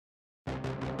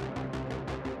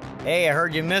Hey, I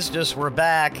heard you missed us. We're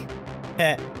back.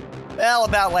 Well,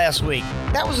 about last week.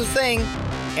 That was a thing,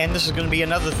 and this is going to be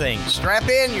another thing. Strap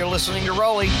in, you're listening to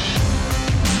Rolly.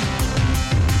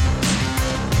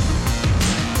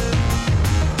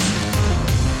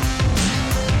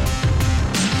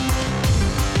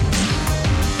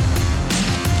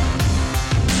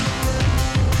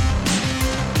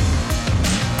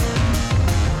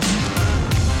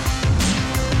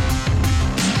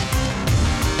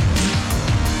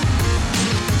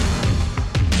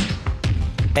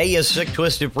 Hey, you sick,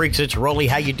 twisted freaks, it's Rolly.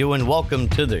 How you doing? Welcome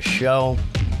to the show.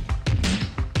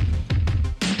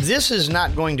 This is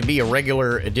not going to be a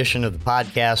regular edition of the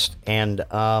podcast, and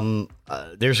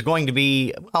there's going to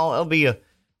be, well, there'll be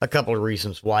a couple of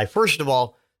reasons why. First of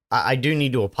all, I do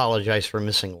need to apologize for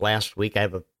missing last week. I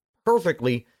have a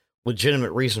perfectly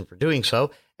legitimate reason for doing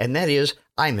so, and that is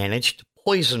I managed to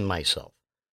poison myself.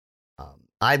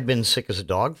 I've been sick as a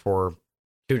dog for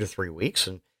 2 to 3 weeks,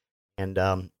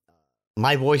 and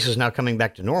my voice is now coming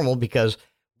back to normal because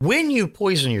when you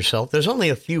poison yourself, there's only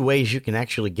a few ways you can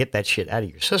actually get that shit out of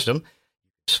your system. You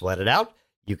can sweat it out,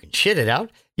 you can shit it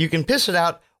out, you can piss it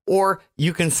out, or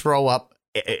you can throw up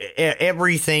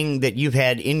everything that you've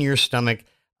had in your stomach,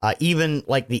 even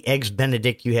like the Eggs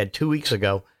Benedict you had 2 weeks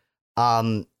ago.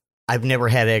 I've never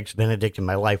had Eggs Benedict in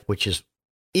my life, which is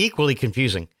equally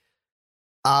confusing.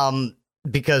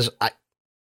 Because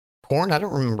corn, I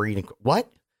don't remember eating. What?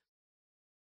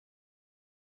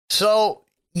 So,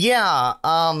 yeah,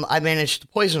 I managed to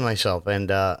poison myself,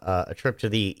 and a trip to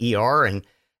the ER and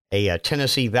a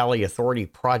Tennessee Valley Authority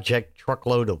project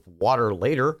truckload of water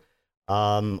later,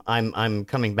 I'm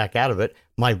coming back out of it.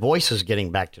 My voice is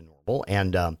getting back to normal,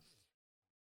 and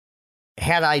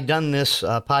had I done this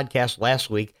podcast last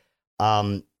week,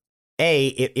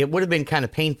 it would have been kind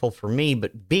of painful for me,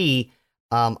 but B,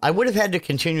 I would have had to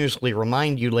continuously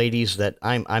remind you ladies that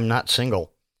I'm not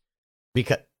single.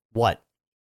 Because, what?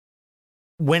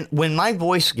 When my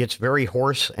voice gets very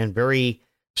hoarse and very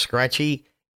scratchy,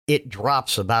 it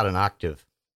drops about an octave,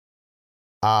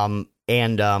 and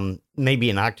maybe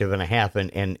an octave and a half,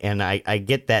 and I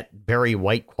get that Barry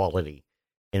White quality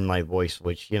in my voice,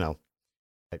 which, you know,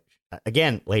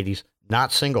 again, ladies,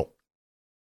 not single.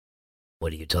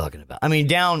 What are you talking about? I mean,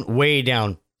 way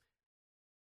down.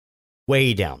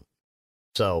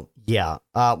 So yeah,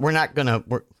 we're not gonna.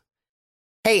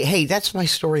 Hey, that's my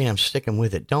story, and I'm sticking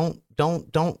with it. Don't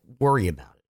worry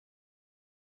about it.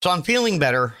 So I'm feeling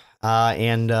better,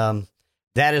 and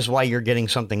that is why you're getting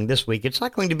something this week. It's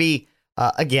not going to be,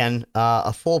 again,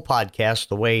 a full podcast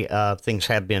the way things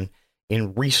have been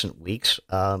in recent weeks.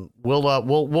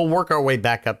 We'll work our way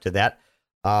back up to that.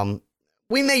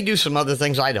 We may do some other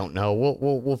things. I don't know.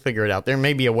 We'll figure it out. There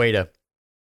may be a way to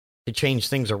change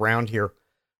things around here.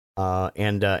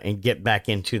 And get back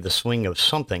into the swing of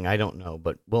something. I don't know,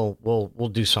 but we'll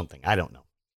do something. I don't know.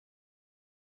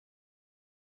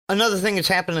 Another thing that's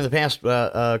happened in the past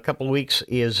couple of weeks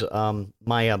is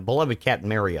my beloved cat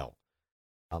Mariel,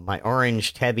 my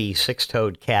orange tabby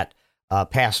 6-toed cat,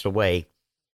 passed away,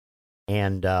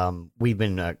 and we've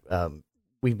been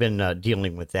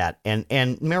dealing with that.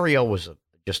 And Mariel was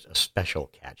just a special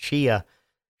cat.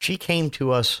 She came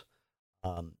to us.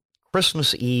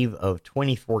 Christmas Eve of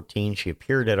 2014, she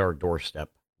appeared at our doorstep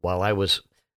while I was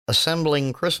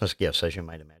assembling Christmas gifts, as you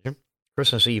might imagine.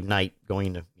 Christmas Eve night,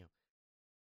 going to, you know.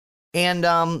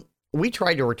 And we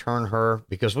tried to return her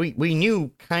because we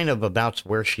knew kind of about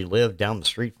where she lived down the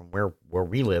street from where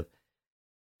we live.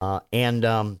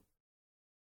 And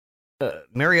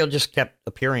Mariel just kept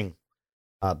appearing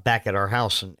back at our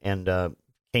house and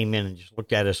came in and just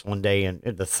looked at us one day, and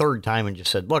the third time, and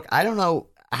just said, "Look, I don't know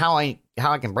how I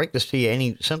can break this to you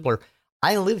any simpler.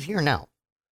 I live here now."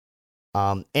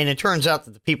 And it turns out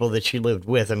that the people that she lived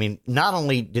with, I mean, not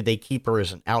only did they keep her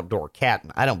as an outdoor cat,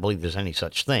 and I don't believe there's any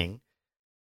such thing,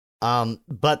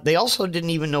 but they also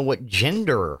didn't even know what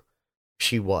gender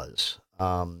she was.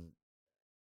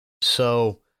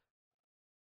 So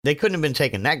they couldn't have been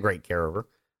taking that great care of her.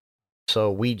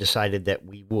 So we decided that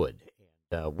we would.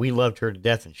 And we loved her to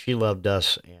death, and she loved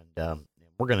us, and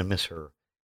we're going to miss her.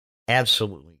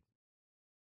 Absolutely.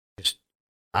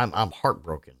 I'm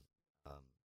heartbroken.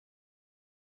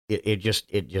 It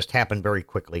just happened very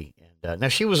quickly. And now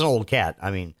she was an old cat.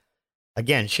 I mean,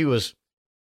 again, she was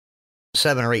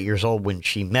 7 or 8 years old when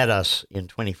she met us in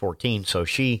 2014. So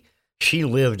she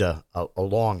lived a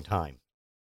long time.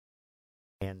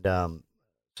 And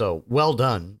so well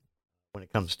done when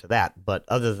it comes to that. But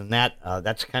other than that,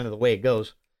 that's kind of the way it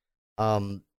goes.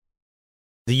 The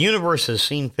universe has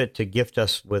seen fit to gift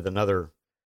us with another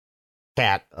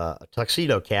cat, a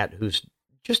tuxedo cat, who's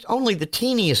just only the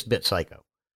teeniest bit psycho.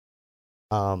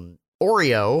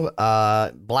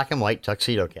 Oreo, black and white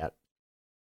tuxedo cat.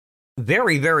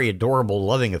 Very, very adorable,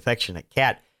 loving, affectionate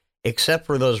cat, except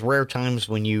for those rare times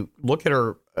when you look at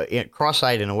her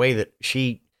cross-eyed in a way that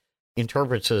she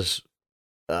interprets as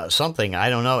something, I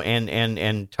don't know,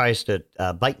 and tries to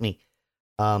bite me.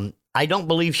 I don't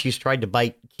believe she's tried to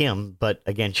bite Kim, but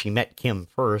again, she met Kim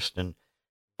first, and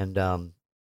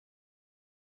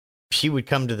she would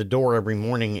come to the door every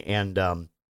morning, and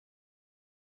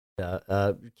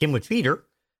Kim would feed her.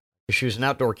 If she was an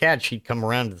outdoor cat, she'd come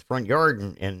around to the front yard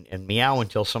and meow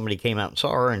until somebody came out and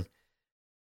saw her,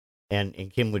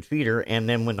 and Kim would feed her. And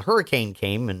then when the hurricane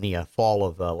came in the fall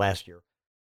of last year,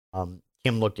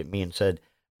 Kim looked at me and said,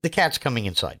 "The cat's coming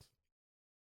inside.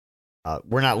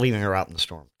 We're not leaving her out in the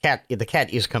storm. The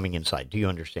cat is coming inside. Do you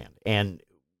understand?" And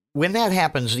when that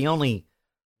happens, the only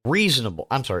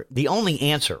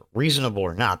answer, reasonable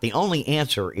or not, the only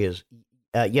answer is,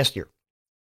 yes, dear.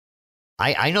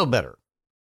 I know better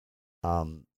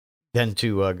than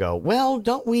to go, well,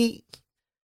 don't we?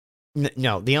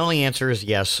 No, the only answer is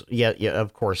yes. Yeah,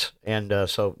 of course. And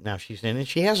so now she's in, and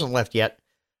she hasn't left yet.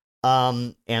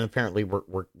 And apparently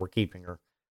we're keeping her.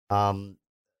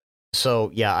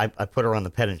 So yeah, I put her on the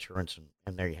pet insurance,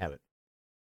 and there you have it.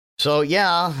 So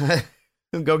yeah,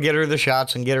 go get her the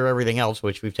shots and get her everything else,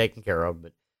 which we've taken care of.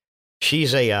 But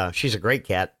she's a great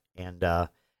cat, and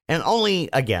only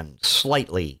again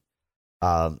slightly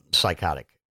psychotic.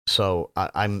 So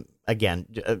I'm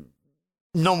again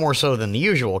no more so than the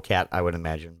usual cat, I would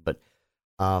imagine. But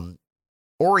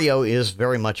Oreo is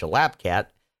very much a lap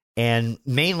cat. And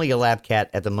mainly a lap cat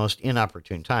at the most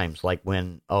inopportune times, like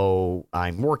when,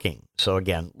 I'm working. So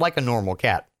again, like a normal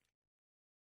cat.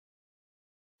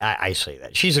 I say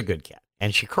that. She's a good cat.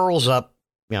 And she curls up,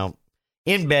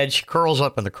 in bed, she curls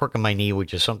up in the crook of my knee,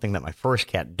 which is something that my first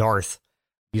cat, Darth,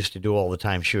 used to do all the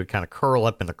time. She would kind of curl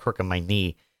up in the crook of my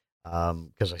knee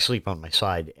because I sleep on my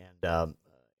side. And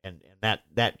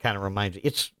that kind of reminds me.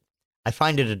 I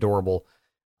find it adorable.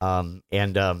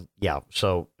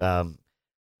 So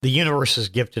the universe has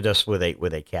gifted us with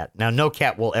a cat. Now, no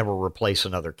cat will ever replace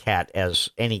another cat, as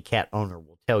any cat owner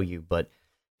will tell you, but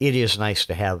it is nice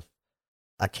to have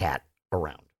a cat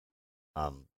around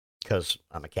because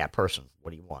I'm a cat person.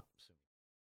 What do you want?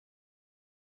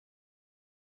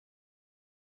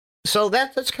 So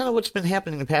that's kind of what's been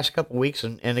happening the past couple of weeks,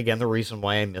 and again, the reason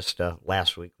why I missed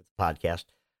last week with the podcast.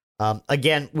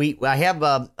 Again, I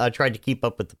have tried to keep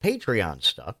up with the Patreon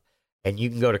stuff. And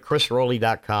you can go to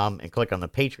chrisrowley.com and click on the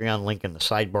Patreon link in the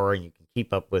sidebar, and you can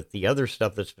keep up with the other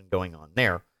stuff that's been going on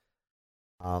there.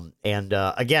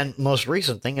 Again, most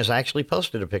recent thing is I actually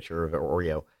posted a picture of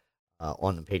Oreo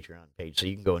on the Patreon page, so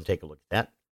you can go and take a look at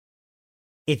that.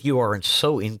 If you are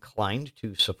so inclined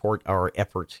to support our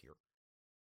efforts here.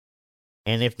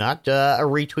 And if not, a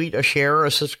retweet, a share,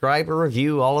 a subscribe, a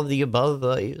review, all of the above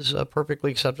is perfectly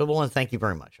acceptable, and thank you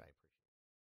very much.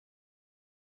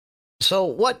 So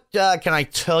what can I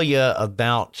tell you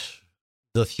about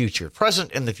the future,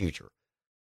 present and the future?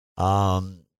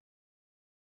 I've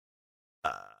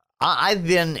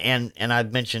been, and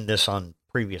I've mentioned this on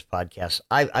previous podcasts,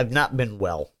 I've not been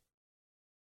well.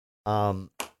 And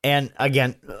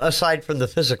again, aside from the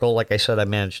physical, like I said, I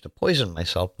managed to poison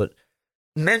myself, but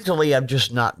mentally, I've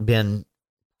just not been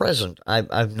present.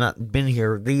 I've not been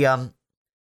here. The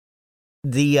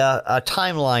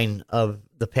timeline of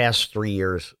the past 3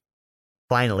 years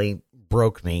finally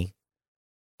broke me.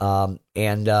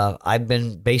 And I've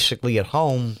been basically at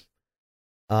home,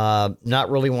 not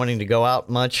really wanting to go out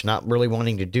much, not really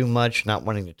wanting to do much, not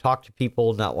wanting to talk to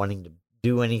people, not wanting to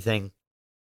do anything.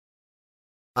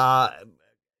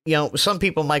 Some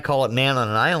people might call it man on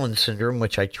an island syndrome,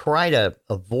 which I try to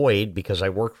avoid because I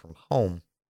work from home.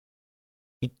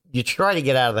 You try to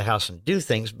get out of the house and do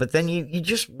things, but then you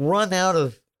just run out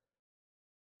of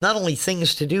not only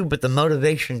things to do, but the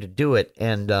motivation to do it.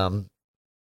 And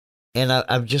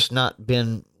I've just not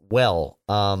been well.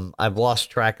 I've lost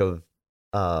track of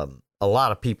a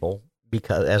lot of people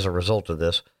as a result of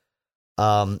this.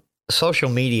 Social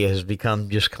media has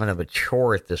become just kind of a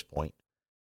chore at this point,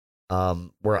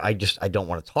 where I don't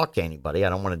want to talk to anybody. I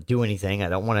don't want to do anything. I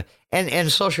don't want to.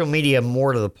 And social media,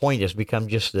 more to the point, has become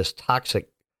just this toxic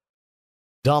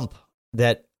dump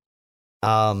that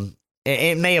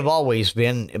it may have always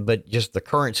been, but just the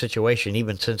current situation,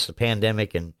 even since the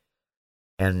pandemic and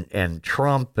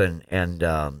Trump and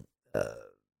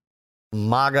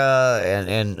MAGA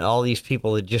and all these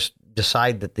people that just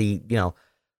decide that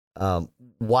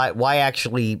why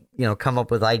actually come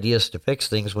up with ideas to fix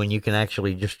things when you can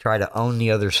actually just try to own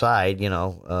the other side.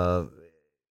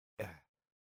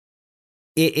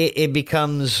 It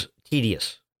becomes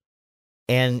tedious,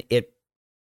 and it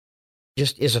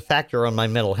just is a factor on my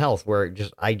mental health where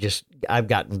I've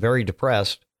gotten very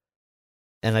depressed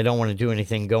and I don't want to do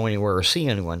anything, go anywhere or see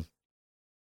anyone.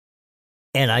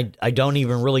 And I don't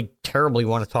even really terribly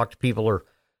want to talk to people or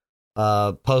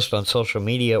post on social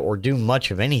media or do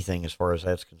much of anything as far as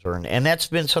that's concerned. And that's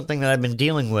been something that I've been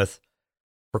dealing with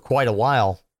for quite a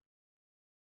while.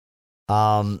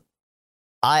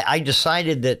 I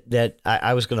decided that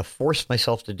I was going to force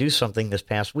myself to do something this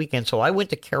past weekend. So I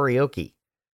went to karaoke,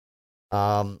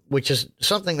 which is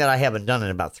something that I haven't done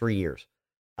in about 3 years.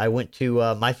 I went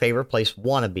to my favorite place,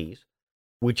 Wannabes,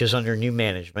 which is under new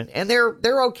management, and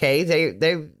they're okay.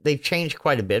 They've changed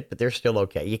quite a bit, but they're still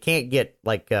okay. You can't get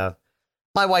like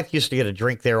my wife used to get a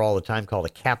drink there all the time called a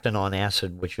Captain on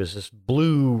Acid, which was this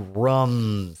blue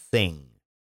rum thing.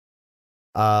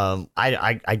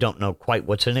 I don't know quite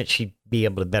what's in it. She'd be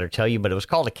able to better tell you, but it was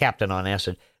called a Captain on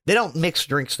Acid. They don't mix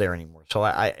drinks there anymore, so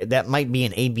I that might be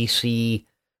an ABC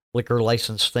liquor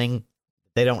license thing.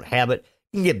 They don't have it.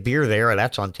 You can get beer there,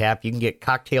 that's on tap. You can get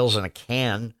cocktails in a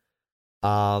can.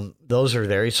 Those are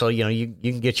there. So, you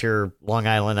can get your Long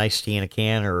Island iced tea in a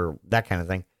can or that kind of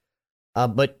thing.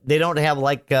 But they don't have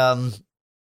like, the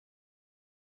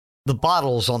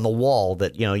bottles on the wall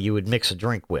that, you would mix a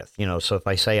drink with, so if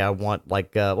I say I want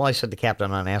like, I said the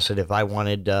Captain on Acid, if I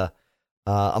wanted, a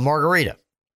margarita,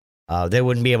 they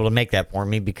wouldn't be able to make that for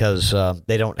me because,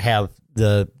 they don't have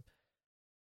the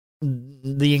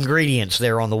ingredients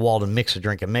there on the wall to mix a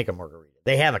drink and make a margarita.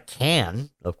 They have a can,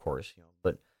 of course,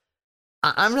 but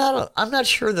I'm not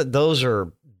sure that those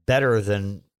are better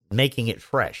than making it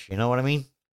fresh. You know what I mean?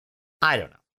 I don't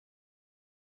know.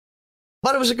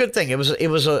 But it was a good thing.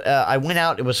 I went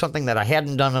out. It was something that I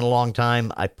hadn't done in a long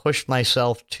time. I pushed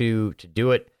myself to do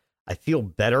it. I feel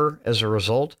better as a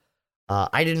result.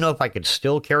 I didn't know if I could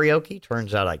still karaoke.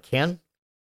 Turns out I can.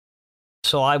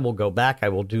 So I will go back. I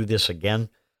will do this again.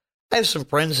 I have some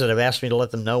friends that have asked me to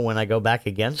let them know when I go back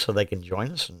again so they can join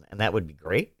us, and that would be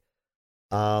great.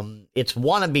 It's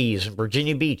Wannabes in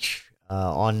Virginia Beach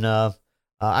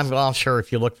I'm not sure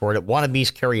if you look for it at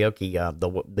Wannabes Karaoke,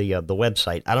 the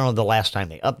website. I don't know the last time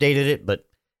they updated it, but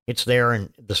it's there,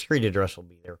 and the street address will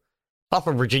be there. Off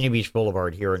of Virginia Beach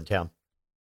Boulevard here in town.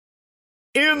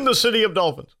 In the city of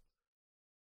Dolphins.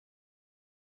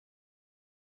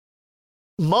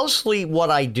 Mostly what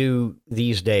I do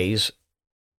these days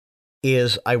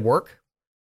is I work.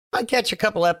 I catch a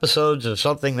couple episodes of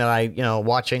something that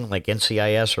watching, like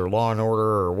NCIS or Law and Order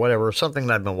or whatever, something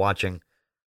that I've been watching,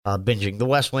 binging. The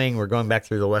West Wing, we're going back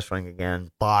through The West Wing again.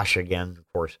 Bosch again, of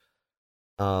course.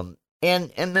 And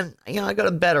then, I go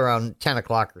to bed around 10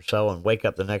 o'clock or so and wake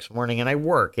up the next morning and I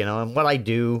work, and what I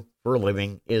do for a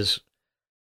living is,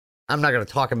 I'm not going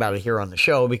to talk about it here on the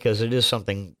show because it is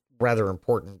something rather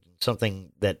important,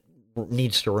 something that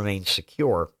needs to remain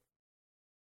secure.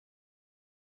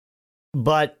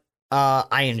 But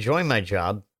I enjoy my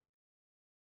job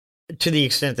to the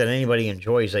extent that anybody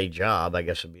enjoys a job, I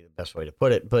guess would be the best way to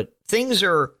put it. But things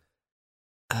are,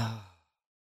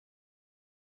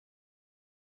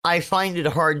 I find it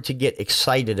hard to get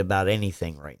excited about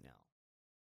anything right now.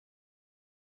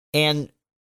 And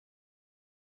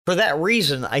for that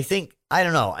reason, I think, I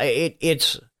don't know,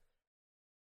 it's,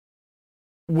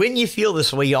 when you feel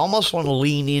this way, you almost want to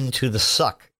lean into the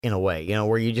suck in a way,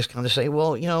 where you just kind of say,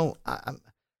 well,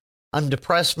 I'm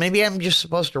depressed. Maybe I'm just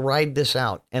supposed to ride this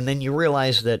out. And then you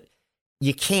realize that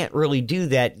you can't really do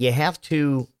that. You have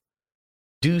to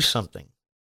do something,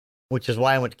 which is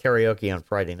why I went to karaoke on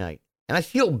Friday night. And I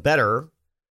feel better.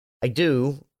 I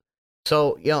do.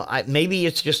 So, maybe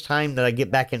it's just time that I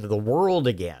get back into the world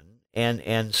again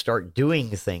and start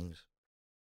doing things.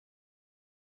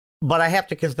 But I have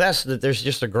to confess that there's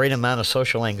just a great amount of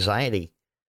social anxiety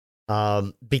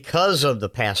because of the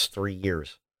past 3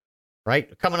 years,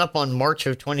 right? Coming up on March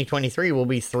of 2023 will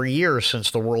be 3 years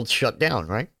since the world shut down,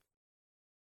 right?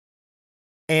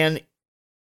 And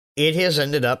it has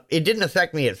ended up, it didn't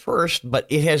affect me at first, but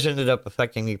it has ended up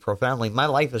affecting me profoundly. My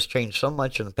life has changed so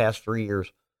much in the past 3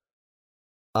 years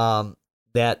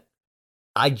that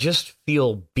I just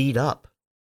feel beat up,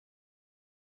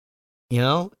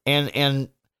 and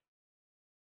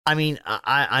I mean,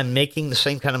 I'm making the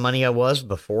same kind of money I was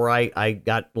before I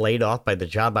got laid off by the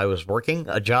job I was working,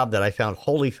 a job that I found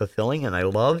wholly fulfilling and I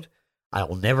loved. I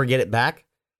will never get it back.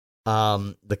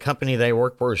 The company that I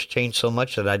work for has changed so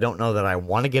much that I don't know that I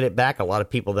want to get it back. A lot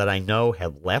of people that I know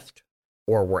have left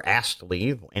or were asked to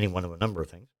leave, any one of a number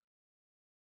of things.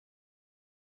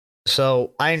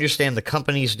 So I understand the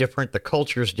company's different, the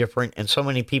culture's different, and so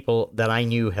many people that I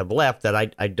knew have left that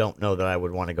I don't know that I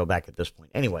would want to go back at this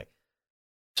point. Anyway.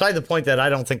 Beside the point that I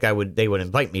don't think they would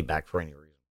invite me back for any reason.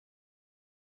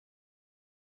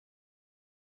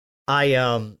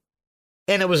 And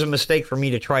it was a mistake for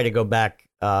me to try to go back,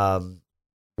 a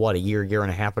year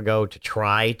and a half ago to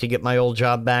try to get my old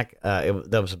job back.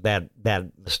 That was a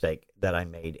bad mistake that I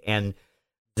made. And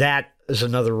that is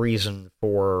another reason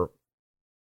for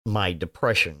my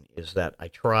depression, is that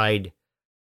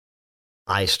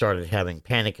I started having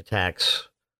panic attacks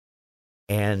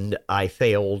and I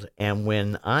failed. And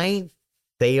when I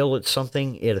fail at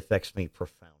something, it affects me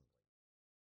profoundly.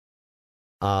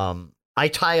 I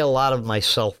tie a lot of my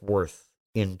self-worth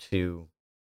into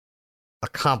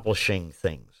accomplishing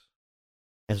things,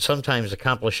 and sometimes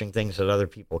accomplishing things that other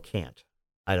people can't.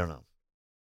 I don't know.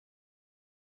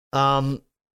 And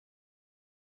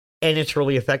it's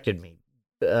really affected me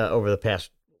over the past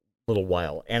little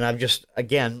while. And I've just,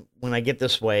 again, when I get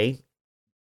this way,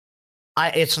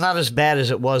 it's not as bad as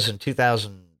it was in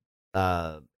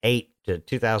 2008 to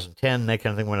 2010, that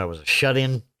kind of thing, when I was a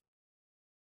shut-in.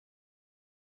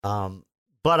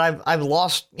 But I've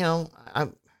lost,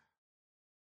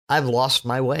 I've lost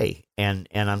my way, and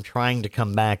I'm trying to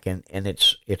come back, and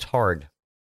it's hard.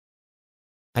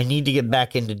 I need to get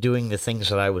back into doing the things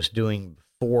that I was doing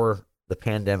before the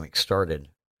pandemic started,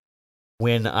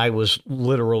 when I was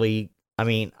literally,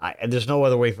 there's no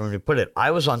other way for me to put it. I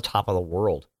was on top of the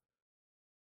world.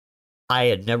 I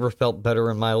had never felt better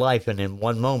in my life, and in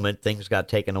one moment, things got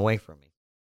taken away from me.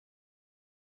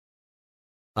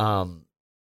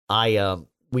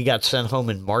 We got sent home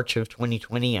in March of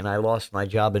 2020, and I lost my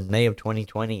job in May of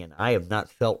 2020, and I have not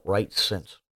felt right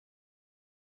since.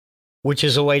 Which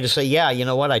is a way to say, yeah, you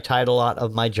know what? I tied a lot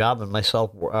of my job and my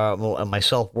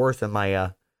self-worth and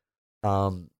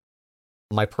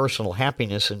my personal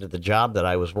happiness into the job that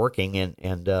I was working in,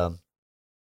 and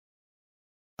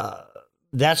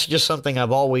that's just something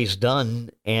I've always done,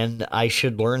 and I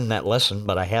should learn that lesson,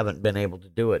 but I haven't been able to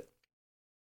do it.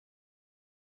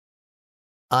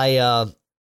 I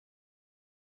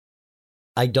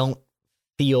don't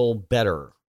feel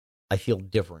better. I feel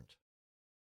different.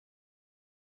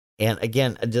 And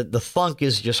again, the funk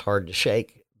is just hard to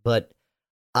shake. But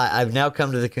I've now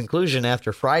come to the conclusion,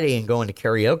 after Friday and going to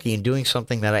karaoke and doing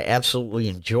something that I absolutely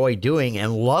enjoy doing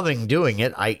and loving doing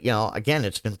it. Again,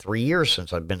 it's been 3 years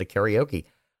since I've been to karaoke.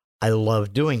 I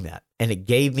love doing that. And it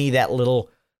gave me that little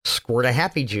squirt of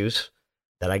happy juice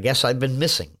that I guess I've been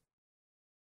missing.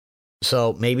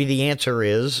 So maybe the answer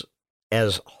is,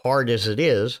 as hard as it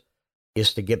is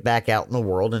to get back out in the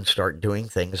world and start doing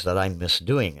things that I miss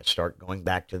doing. And start going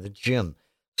back to the gym.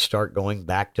 Start going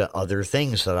back to other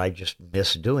things that I just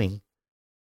miss doing.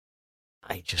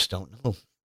 I just don't know.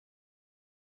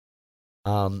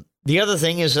 The other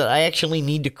thing is that I actually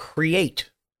need to create.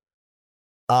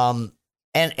 And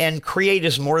create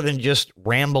is more than just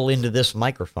ramble into this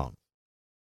microphone.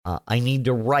 I need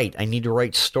to write. I need to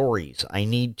write stories. I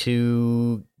need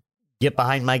to get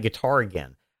behind my guitar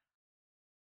again.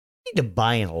 I need to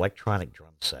buy an electronic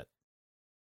drum set.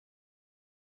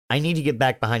 I need to get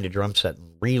back behind a drum set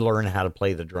and relearn how to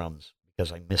play the drums,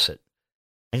 because I miss it.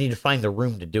 I need to find the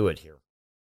room to do it here.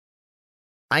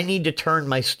 I need to turn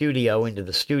my studio into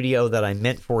the studio that I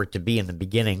meant for it to be in the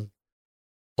beginning.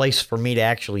 Place for me to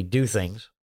actually do things.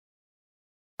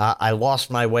 I lost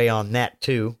my way on that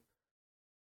too.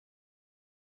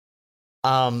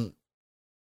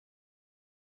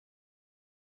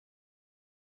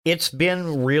 It's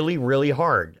been really, really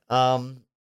hard.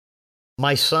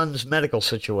 My son's medical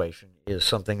situation is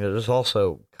something that is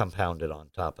also compounded on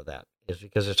top of that, is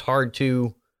because it's hard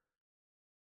to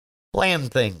plan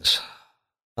things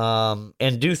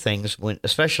and do things, when,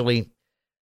 especially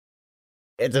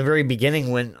at the very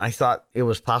beginning, when I thought it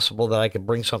was possible that I could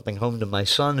bring something home to my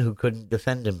son who couldn't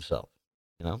defend himself,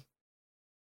 and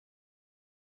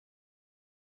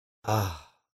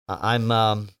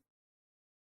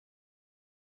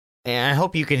I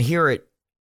hope you can hear it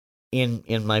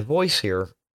in my voice here.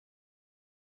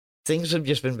 Things have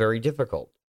just been very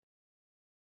difficult.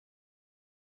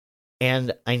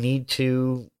 And I need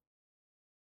to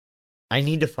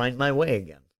find my way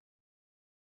again.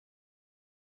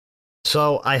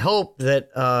 So I hope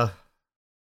that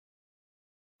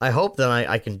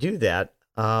I can do that.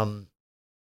 And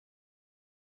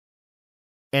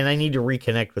I need to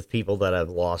reconnect with people that I've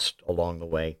lost along the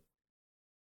way.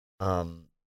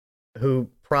 Who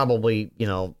probably,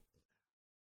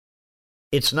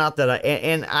 it's not that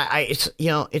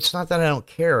it's not that I don't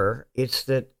care. It's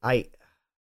that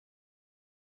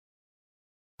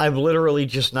I've literally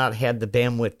just not had the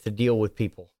bandwidth to deal with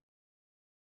people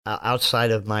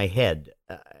outside of my head.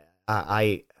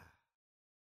 I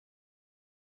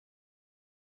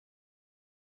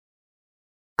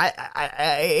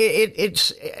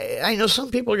know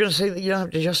some people are going to say that you don't have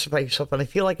to justify yourself, and I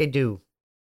feel like I do.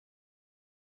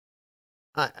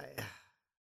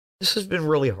 this has been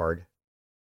really hard,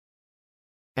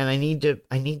 and I need to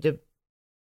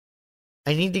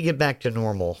get back to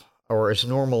normal, or as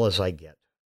normal as I get.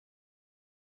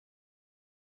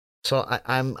 So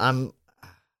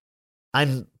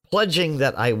I'm pledging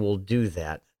that I will do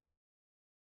that.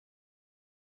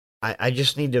 I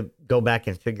just need to go back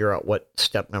and figure out what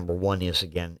step number one is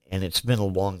again. And it's been a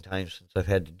long time since I've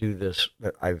had to do this,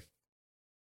 that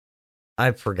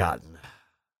I've forgotten.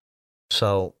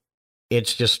 So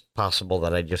it's just possible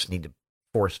that I just need to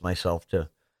force myself to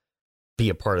be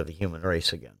a part of the human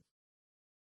race again.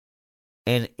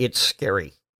 And it's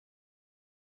scary.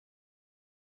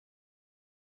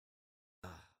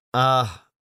 I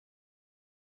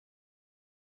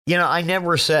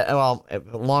never said, well,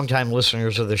 longtime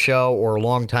listeners of the show or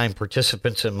longtime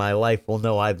participants in my life will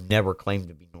know I've never claimed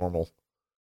to be normal.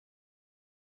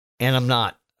 And I'm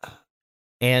not.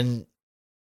 And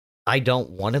I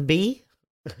don't want to be.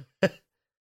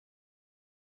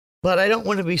 But I don't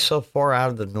want to be so far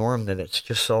out of the norm that it's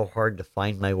just so hard to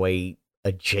find my way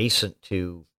adjacent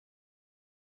to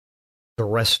the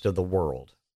rest of the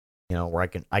world. Where I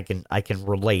can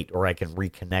relate, or I can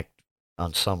reconnect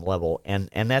on some level, and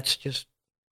it's just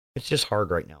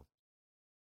hard right now.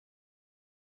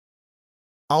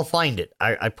 I'll find it.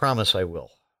 I promise I will.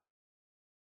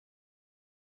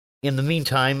 In the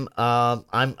meantime,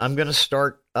 I'm going to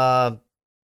start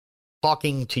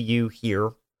talking to you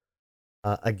here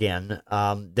again.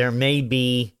 There may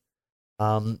be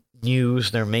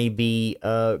news, there may be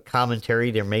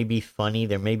commentary, there may be funny,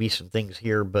 there may be some things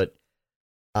here, but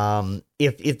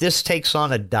if this takes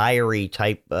on a diary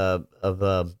type of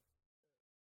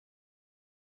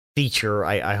feature,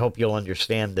 I hope you'll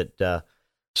understand that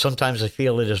sometimes I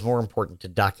feel it is more important to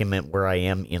document where I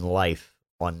am in life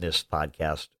on this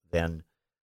podcast than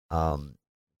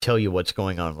tell you what's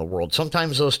going on in the world.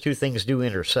 Sometimes those two things do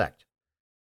intersect.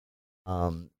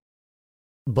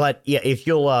 But yeah, if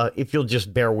you'll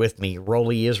just bear with me,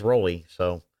 Rolly is Rolly,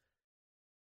 so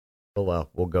we'll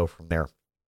go from there.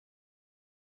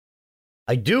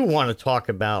 I do want to talk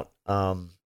about a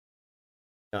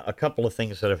couple of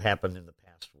things that have happened in the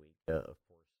past week. Of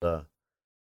course,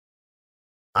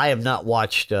 I have not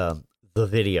watched the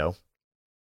video.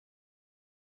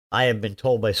 I have been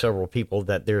told by several people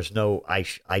that there's no, I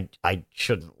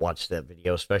shouldn't watch that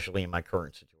video, especially in my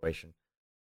current situation.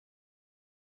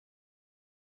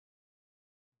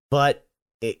 But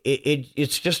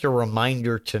it's just a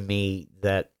reminder to me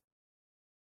that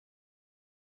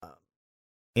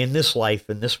in this life,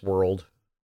 in this world,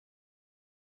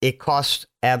 it costs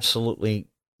absolutely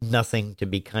nothing to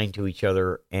be kind to each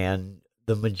other, and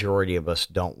the majority of us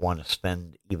don't want to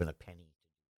spend even a penny.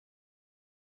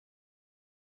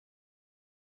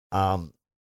 And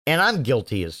I'm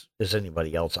guilty as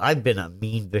anybody else. I've been a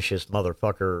mean, vicious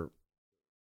motherfucker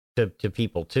to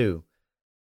people too.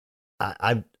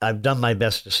 I've done my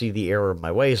best to see the error of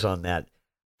my ways on that.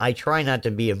 I try not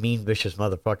to be a mean, vicious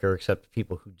motherfucker except to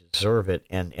people who deserve it,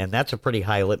 and that's a pretty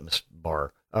high litmus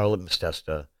test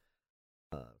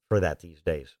for that these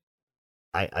days.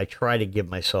 I try to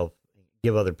give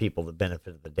other people the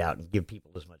benefit of the doubt and give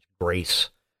people as much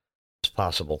grace as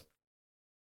possible.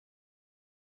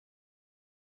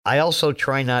 I also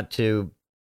try not to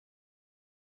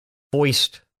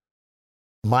foist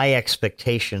my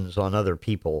expectations on other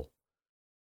people,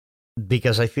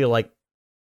 because I feel like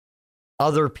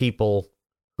other people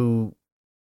do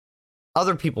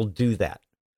that.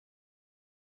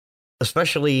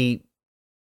 Especially,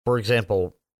 for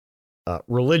example,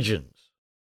 religions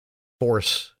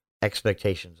force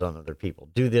expectations on other people.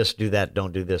 Do this, do that,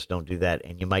 don't do this, don't do that,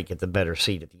 and you might get the better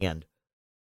seat at the end.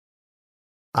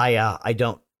 I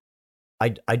don't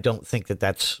think that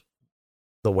that's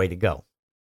the way to go.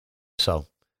 So,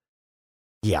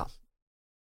 yeah.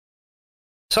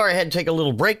 Sorry, I had to take a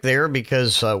little break there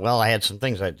because, I had some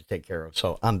things I had to take care of.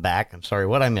 So I'm back. I'm sorry.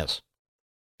 What'd I miss?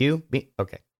 You? Me?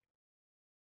 Okay.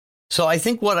 So I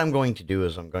think what I'm going to do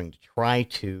is I'm going to try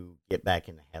to get back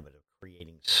in the habit of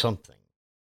creating something,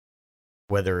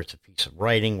 whether it's a piece of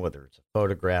writing, whether it's a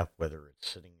photograph, whether it's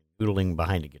sitting and doodling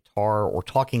behind a guitar, or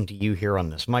talking to you here on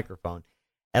this microphone,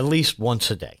 at least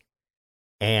once a day.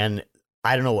 And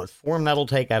I don't know what form that'll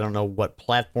take. I don't know what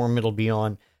platform it'll be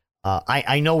on.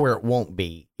 I know where it won't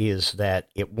be is that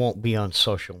it won't be on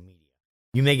social media.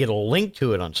 You may get a link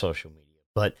to it on social media,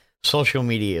 but social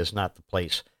media is not the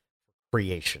place for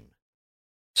creation.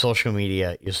 Social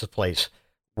media is the place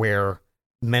where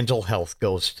mental health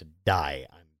goes to die.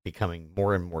 I'm becoming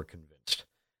more and more convinced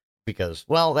because,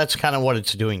 that's kind of what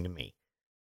it's doing to me,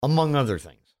 among other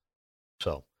things.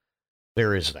 So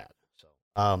there is that. So,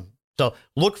 So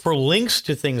look for links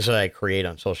to things that I create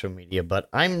on social media, but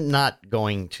I'm not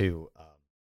going to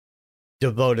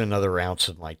devote another ounce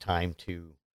of my time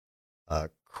to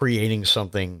creating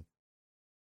something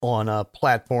on a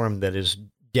platform that is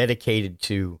dedicated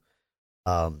to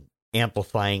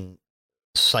amplifying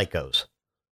psychos,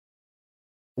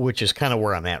 which is kind of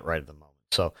where I'm at right at the moment.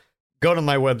 So go to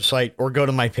my website or go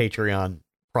to my Patreon,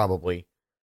 probably.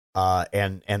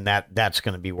 And that's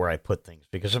going to be where I put things,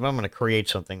 because if I'm going to create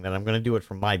something, then I'm going to do it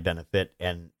for my benefit.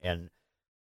 And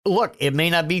look, it may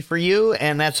not be for you,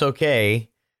 and that's okay.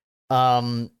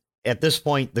 At this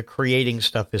point, the creating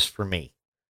stuff is for me.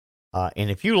 And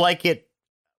if you like it,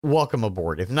 welcome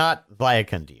aboard. If not, via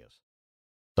con Dios.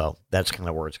 So that's kind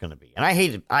of where it's going to be. And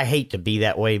I hate to be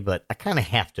that way, but I kind of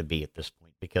have to be at this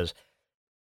point, because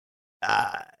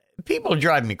people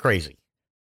drive me crazy.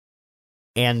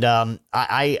 And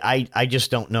I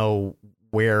just don't know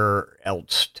where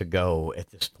else to go at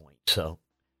this point. So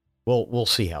we'll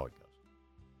see how it goes.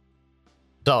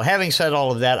 So having said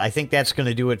all of that, I think that's going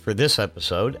to do it for this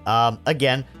episode.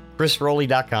 Again,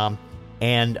 chrisrowley.com,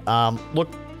 and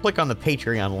click on the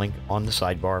Patreon link on the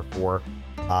sidebar for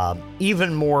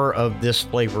even more of this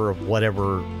flavor of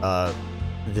whatever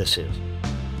this is.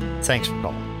 Thanks for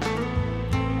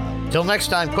calling. Till next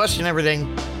time, question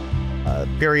everything.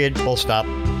 Period, full stop,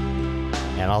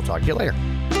 and I'll talk to you later.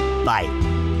 Bye.